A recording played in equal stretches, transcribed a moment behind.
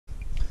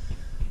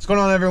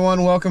going on,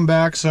 everyone? Welcome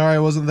back. Sorry I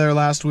wasn't there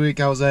last week.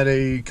 I was at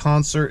a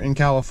concert in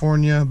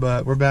California,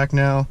 but we're back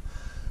now.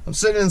 I'm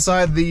sitting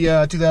inside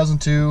the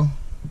 2002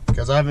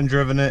 because I haven't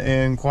driven it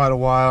in quite a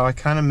while. I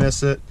kind of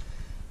miss it.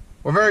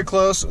 We're very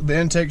close. The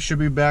intake should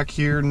be back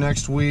here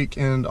next week,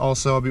 and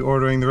also I'll be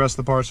ordering the rest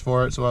of the parts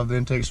for it, so I'll have the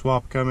intake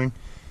swap coming.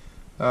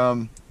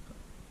 Right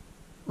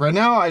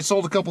now I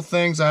sold a couple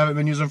things I haven't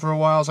been using for a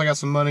while, so I got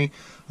some money.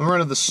 I'm going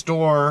to the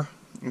store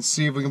and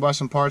see if we can buy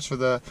some parts for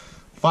the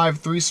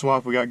 5.3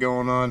 swap we got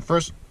going on.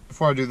 First,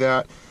 before I do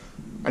that,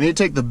 I need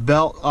to take the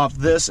belt off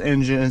this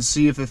engine and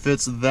see if it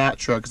fits that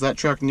truck, because that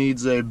truck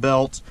needs a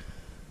belt.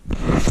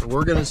 So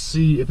we're gonna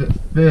see if it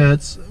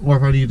fits, or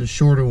if I need a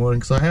shorter one,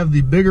 because I have the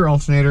bigger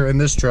alternator in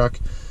this truck.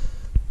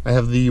 I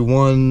have the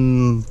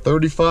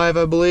 135,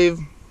 I believe,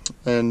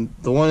 and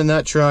the one in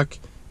that truck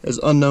is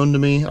unknown to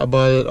me. I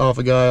bought it off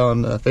a guy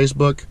on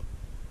Facebook.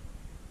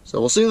 So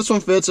we'll see if this one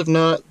fits. If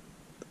not,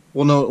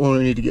 we'll know what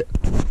we need to get.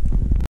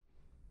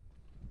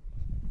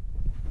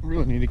 I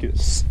really need to get a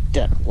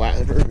step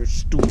ladder or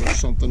stool or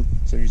something.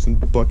 So I'm using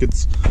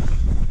buckets.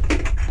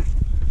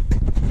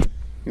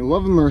 You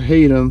love them or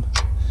hate them,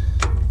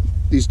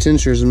 these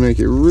tensioners make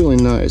it really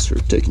nice for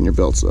taking your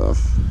belts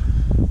off.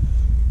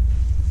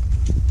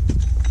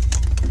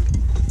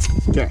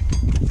 Okay.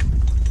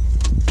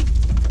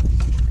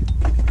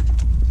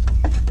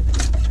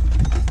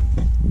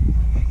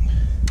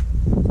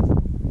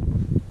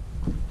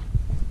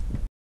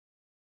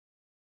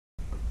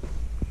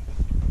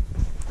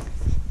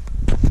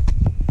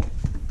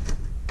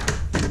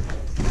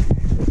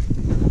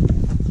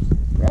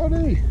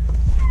 Rowdy.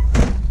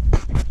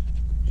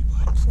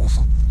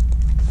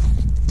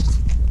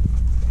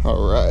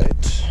 All right.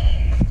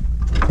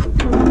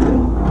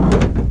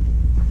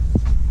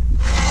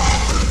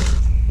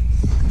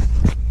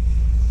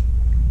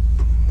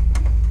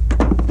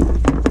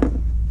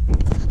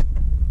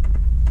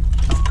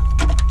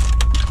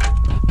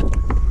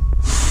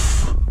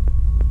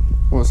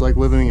 Well, it's like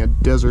living in a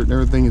desert and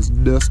everything is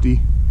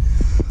dusty.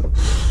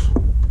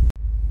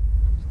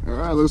 All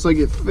right, looks like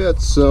it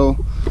fits.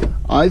 So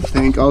I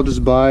think I'll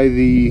just buy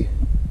the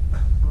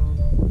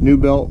new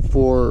belt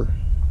for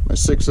my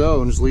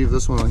 6.0 and just leave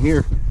this one on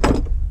here.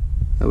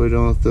 That way I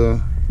don't have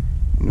to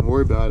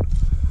worry about it.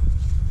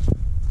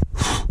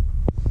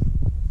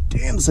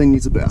 Damn, this thing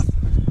needs a bath.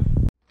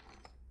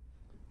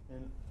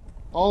 And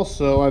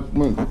also, I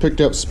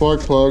picked up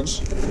spark plugs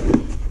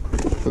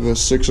for the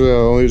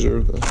 6.0. These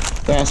are the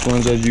fast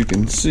ones, as you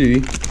can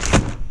see.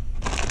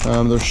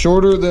 They're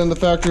shorter than the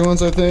factory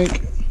ones, I think.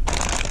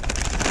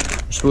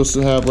 They're supposed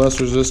to have less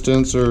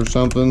resistance or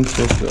something.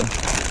 Supposed to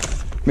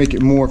make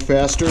it more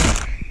faster.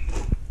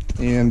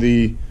 And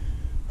the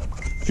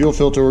fuel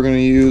filter we're going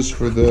to use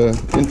for the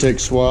intake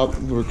swap,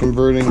 we're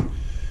converting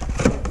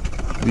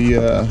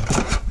the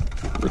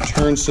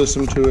return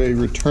system to a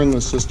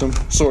returnless system,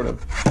 sort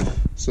of.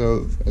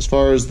 So as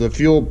far as the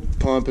fuel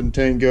pump and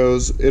tank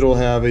goes, it'll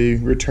have a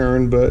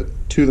return, but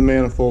to the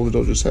manifold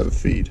it'll just have a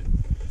feed.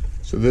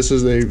 So this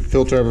is a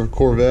filter of a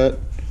Corvette,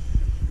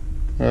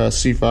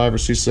 C5 or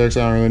C6,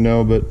 I don't really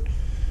know, but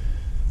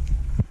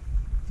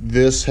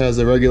this has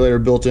a regulator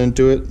built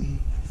into it,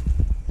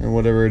 and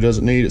whatever it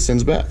doesn't need, it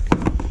sends back.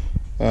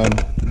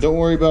 Don't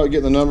worry about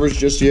getting the numbers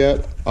just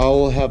yet.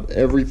 I'll have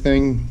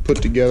everything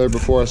put together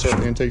before I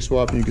start the intake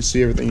swap, and you can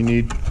see everything you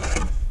need.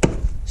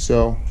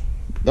 So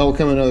that will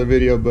come in another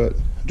video, but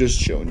just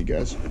showing you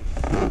guys.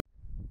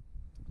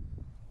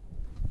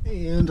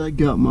 And I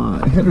got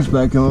my headers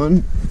back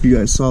on. If you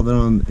guys saw that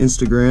on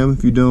Instagram,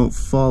 if you don't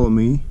follow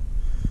me,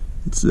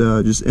 it's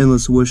just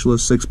Endless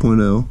Wishlist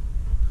 6.0.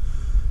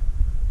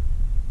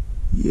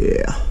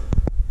 Yeah.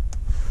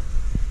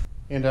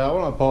 And I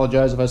want to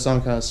apologize if I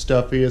sound kind of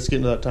stuffy. It's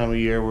getting to that time of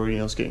year where,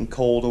 it's getting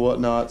cold and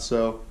whatnot,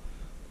 so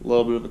a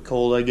little bit of a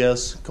cold, I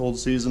guess, cold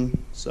season,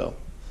 so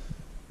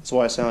that's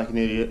why I sound like an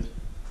idiot.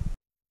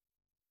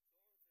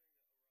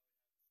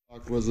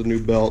 Was a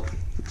new belt,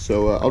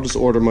 so I'll just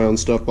order my own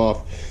stuff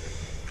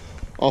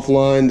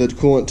offline, the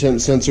coolant temp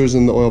sensors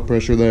and the oil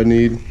pressure that I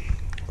need.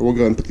 We'll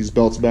go ahead and put these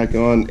belts back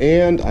on,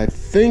 and I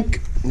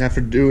think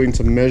after doing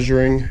some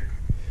measuring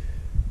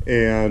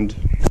and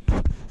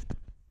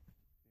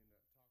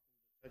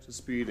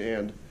speed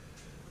and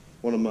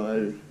one of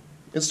my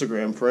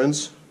Instagram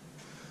friends,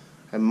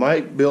 I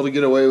might be able to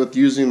get away with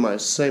using my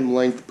same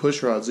length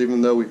push rods,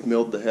 even though we've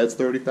milled the heads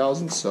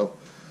 30,000. So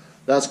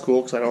that's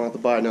cool, because I don't have to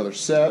buy another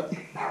set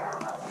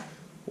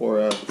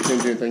or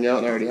change anything out,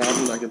 and I already have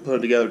them. I can put it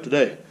together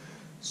today,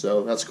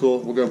 so that's cool.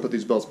 We're going to put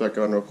these belts back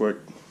on real quick.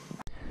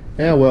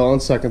 Yeah, well,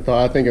 on second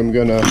thought, I think I'm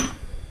gonna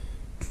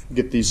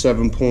get these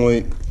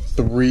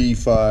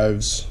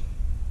 7.35s.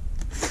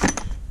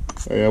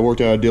 I worked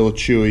out a deal with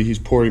Chewy. He's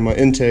porting my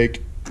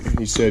intake.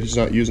 He said he's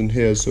not using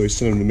his, so he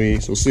sent them to me.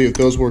 So we'll see if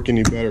those work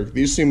any better.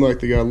 These seem like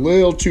they got a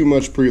little too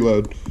much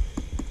preload.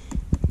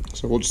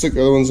 So we'll just stick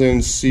the other ones in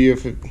and see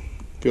if it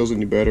feels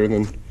any better, and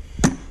then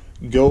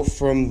go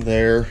from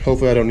there.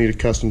 Hopefully I don't need a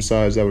custom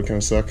size. That would kind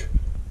of suck.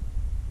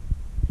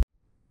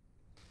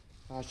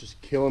 It's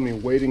just killing me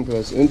waiting for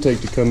this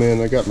intake to come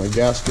in. I got my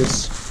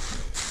gaskets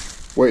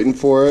Waiting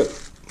for it.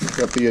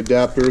 Got the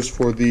adapters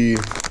for the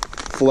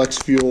flex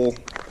fuel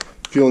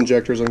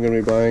injectors I'm going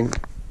to be buying.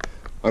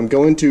 I'm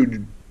going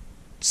to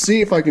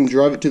see if I can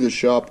drive it to the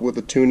shop with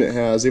the tune it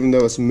has, even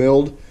though it's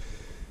milled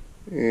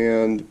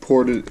and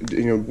poured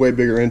it, way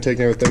bigger intake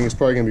and everything. It's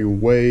probably going to be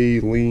way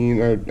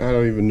lean. I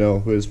don't even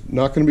know, but it's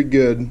not going to be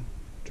good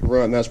to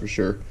run, that's for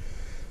sure.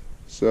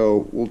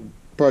 So we'll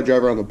probably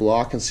drive around the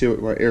block and see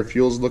what my air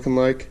fuel is looking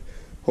like.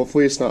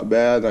 Hopefully it's not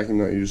bad. I can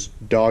just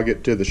dog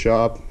it to the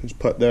shop, just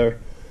put there,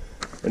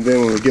 and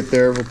then when we get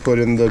there we'll put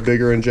in the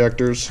bigger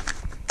injectors.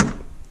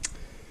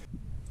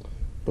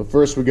 But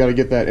first we got to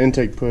get that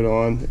intake put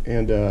on,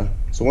 and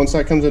so once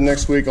that comes in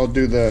next week, I'll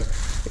do the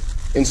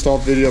install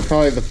video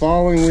probably the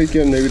following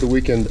weekend, maybe the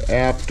weekend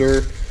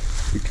after,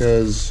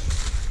 because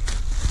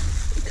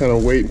I'm kind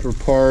of waiting for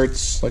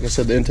parts. Like I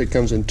said, the intake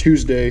comes in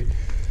Tuesday.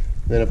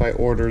 Then if I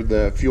order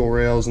the fuel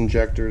rails,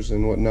 injectors,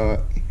 and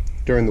whatnot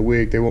during the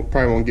week, they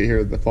probably won't get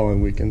here the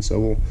following weekend. So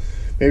we'll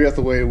maybe have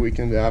to wait a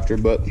weekend after.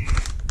 But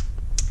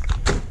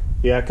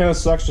yeah, it kind of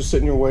sucks just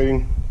sitting here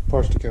waiting for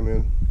parts to come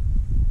in.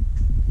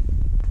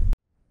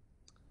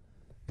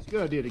 It's a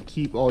good idea to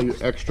keep all your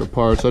extra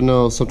parts. I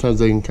know sometimes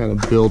they can kind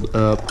of build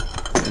up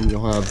and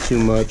you'll have too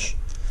much.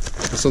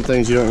 Some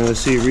things you don't really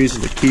see a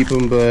reason to keep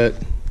them, but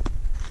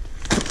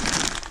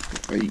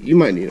you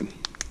might need them.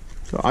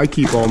 So I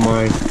keep all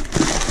my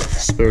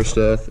spare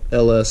stuff,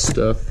 LS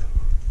stuff.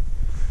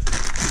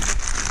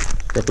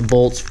 Got the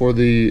bolts for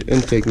the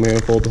intake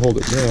manifold to hold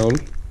it down.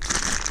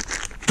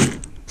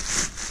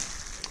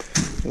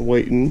 And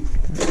waiting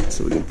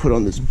so we can put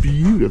on this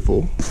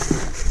beautiful,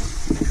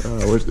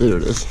 there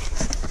it is,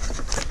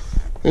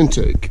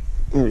 intake,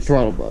 or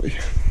throttle body.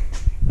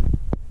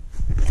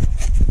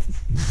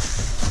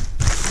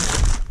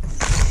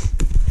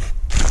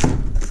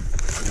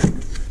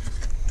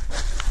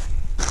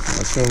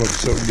 That's gonna look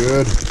so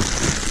good.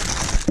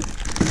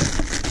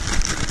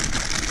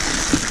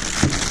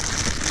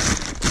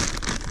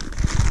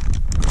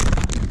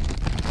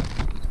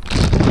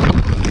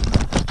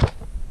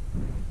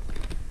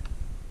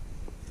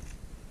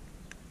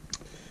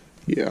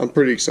 Yeah, I'm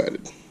pretty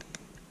excited.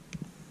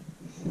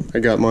 I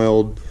got my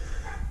old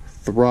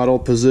throttle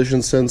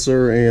position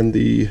sensor and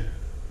the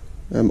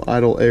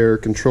idle air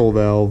control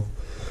valve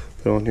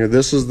put on here.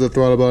 This is the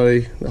throttle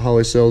body that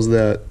Holley sells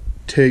that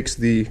takes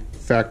the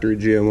factory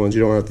GM ones.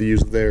 You don't have to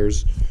use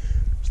theirs.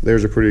 So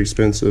theirs are pretty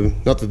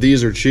expensive. Not that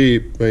these are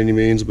cheap by any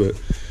means, but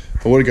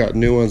I would have got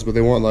new ones, but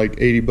they want like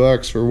 80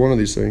 bucks for one of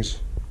these things.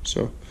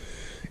 So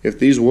if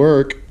these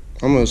work,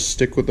 I'm going to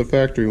stick with the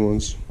factory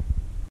ones.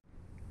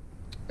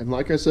 And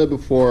like I said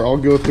before, I'll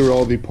go through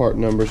all the part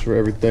numbers for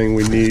everything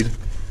we need.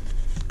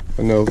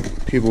 I know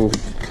people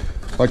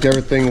like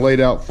everything laid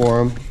out for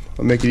them.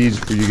 I'll make it easy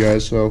for you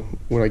guys. So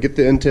when I get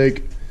the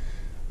intake,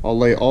 I'll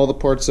lay all the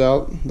parts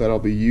out that I'll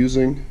be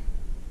using,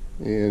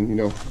 and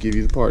give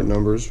you the part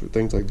numbers for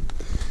things like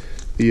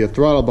the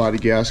throttle body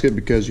gasket,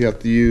 because you have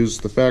to use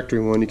the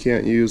factory one. You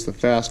can't use the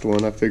fast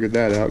one. I figured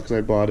that out because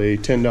I bought a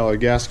 $10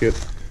 gasket,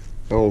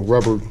 an old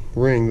rubber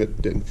ring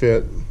that didn't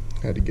fit.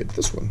 I had to get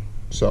this one.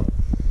 So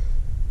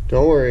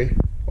don't worry,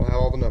 I'll have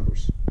all the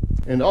numbers.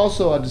 And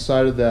also I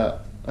decided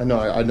that, I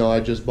know I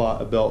just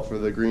bought a belt for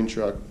the green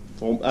truck.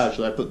 Well,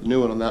 actually I put the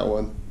new one on that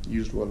one,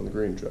 used one on the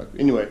green truck.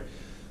 Anyway,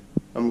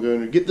 I'm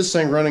going to get this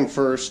thing running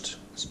first,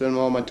 spend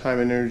all my time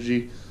and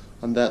energy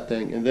on that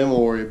thing, and then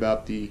we'll worry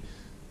about the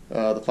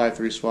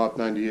 5.3 swap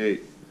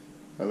 98.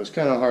 It's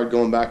kind of hard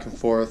going back and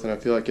forth, and I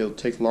feel like it'll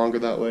take longer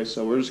that way,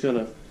 so we're just going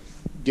to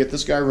get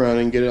this guy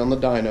running, get it on the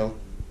dyno,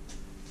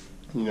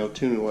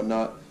 tune and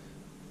whatnot.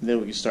 Then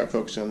we can start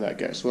focusing on that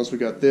guy. So once we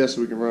got this,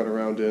 we can run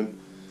around and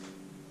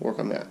work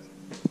on that.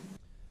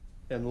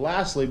 And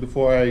lastly,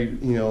 before I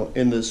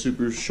end this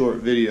super short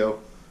video,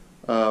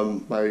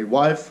 my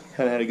wife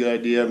kind of had a good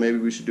idea. Maybe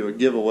we should do a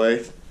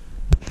giveaway.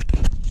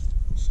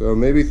 So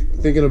maybe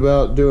thinking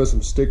about doing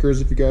some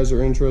stickers if you guys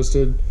are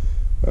interested.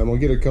 We'll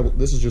get a couple.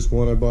 This is just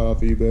one I bought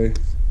off eBay.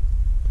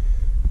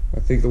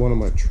 I think the one on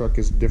my truck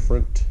is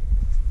different.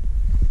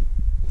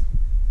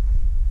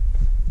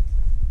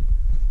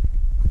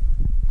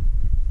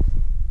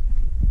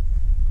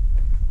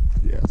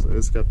 So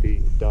it's got the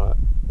dot,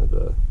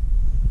 the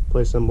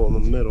play symbol in the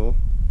middle,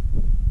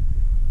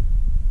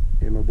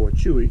 and my boy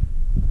Chewy.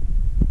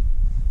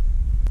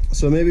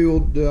 So maybe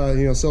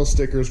we'll sell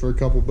stickers for a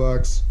couple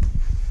bucks.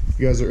 If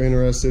you guys are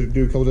interested,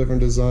 do a couple different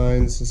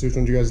designs and see which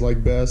ones you guys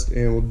like best,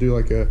 and we'll do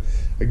like a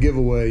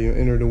giveaway.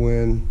 Enter to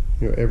win.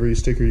 Every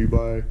sticker you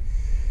buy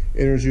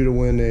enters you to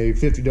win a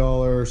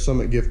 $50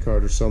 Summit gift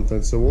card or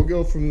something. So we'll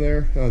go from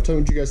there. Tell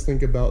me what you guys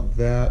think about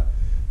that.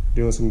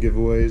 Doing some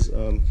giveaways.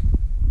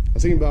 I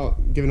was thinking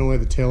about giving away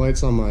the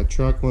taillights on my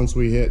truck once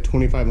we hit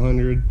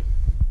 2,500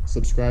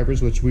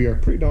 subscribers, which we are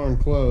pretty darn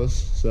close.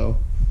 So,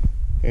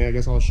 and I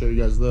guess I'll show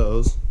you guys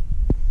those.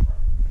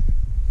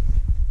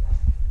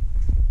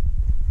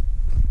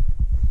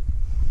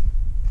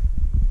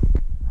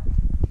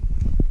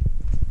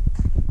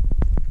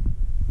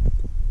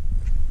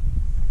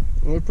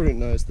 They're pretty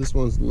nice. This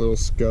one's a little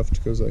scuffed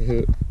because I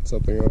hit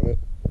something on it.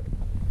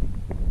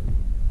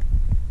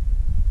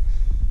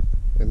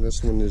 and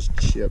this one is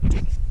chipped.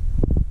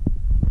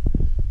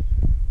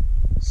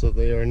 So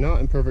they are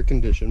not in perfect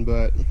condition,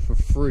 but for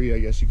free, I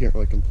guess you can't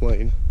really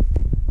complain.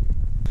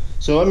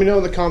 So let me know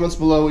in the comments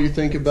below what you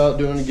think about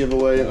doing a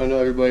giveaway. I know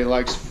everybody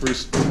likes free,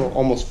 well,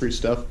 almost free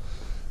stuff.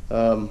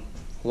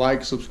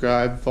 Like,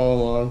 subscribe,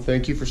 follow along.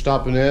 Thank you for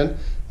stopping in.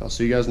 I'll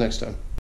see you guys next time.